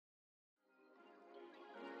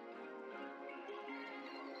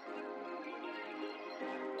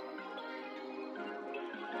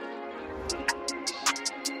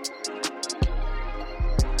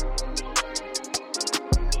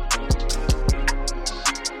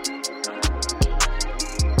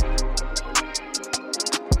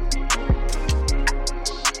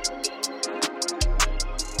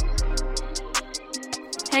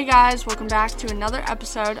Hey guys, welcome back to another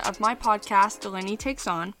episode of my podcast, Delaney Takes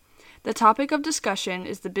On. The topic of discussion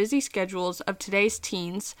is the busy schedules of today's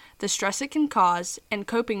teens, the stress it can cause, and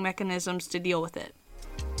coping mechanisms to deal with it.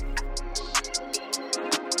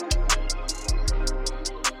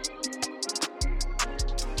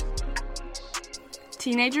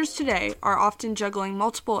 Teenagers today are often juggling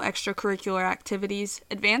multiple extracurricular activities,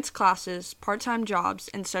 advanced classes, part-time jobs,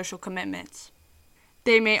 and social commitments.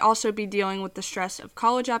 They may also be dealing with the stress of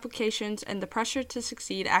college applications and the pressure to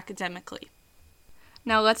succeed academically.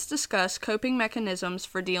 Now let's discuss coping mechanisms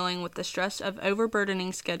for dealing with the stress of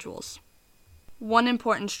overburdening schedules. One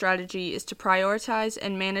important strategy is to prioritize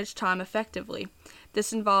and manage time effectively.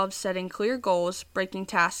 This involves setting clear goals, breaking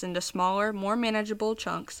tasks into smaller, more manageable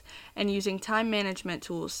chunks, and using time management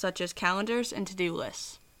tools such as calendars and to-do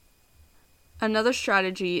lists. Another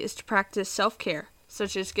strategy is to practice self-care,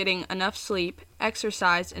 such as getting enough sleep,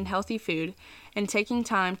 exercise, and healthy food, and taking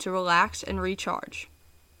time to relax and recharge.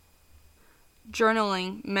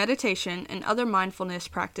 Journaling, meditation, and other mindfulness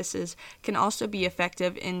practices can also be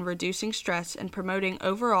effective in reducing stress and promoting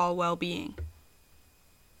overall well-being.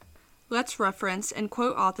 Let's reference and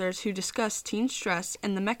quote authors who discuss teen stress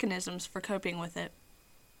and the mechanisms for coping with it.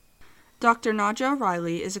 Dr. Nadja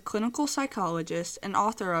Riley is a clinical psychologist and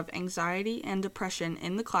author of Anxiety and Depression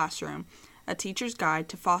in the Classroom, A Teacher's Guide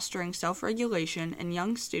to Fostering Self-Regulation in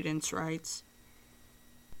Young Students, writes,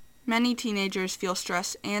 "Many teenagers feel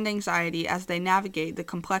stress and anxiety as they navigate the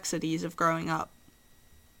complexities of growing up."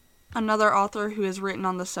 Another author who has written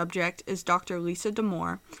on the subject is Dr. Lisa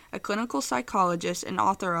D'Amour, a clinical psychologist and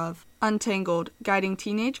author of Untangled, Guiding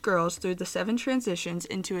Teenage Girls Through the 7 Transitions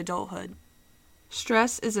into Adulthood.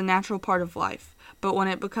 Stress is a natural part of life, but when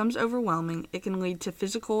it becomes overwhelming, it can lead to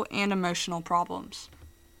physical and emotional problems.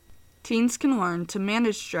 Teens can learn to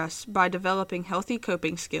manage stress by developing healthy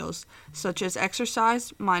coping skills, such as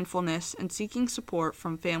exercise, mindfulness, and seeking support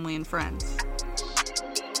from family and friends.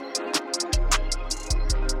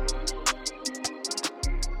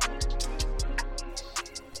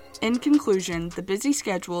 In conclusion, the busy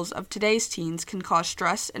schedules of today's teens can cause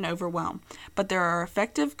stress and overwhelm, but there are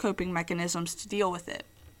effective coping mechanisms to deal with it.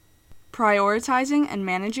 Prioritizing and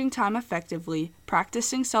managing time effectively,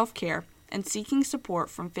 practicing self-care, and seeking support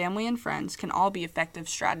from family and friends can all be effective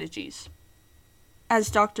strategies. As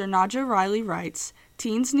Dr. Nadja Riley writes,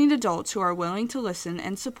 teens need adults who are willing to listen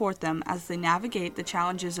and support them as they navigate the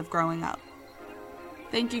challenges of growing up.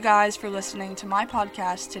 Thank you guys for listening to my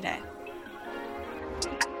podcast today.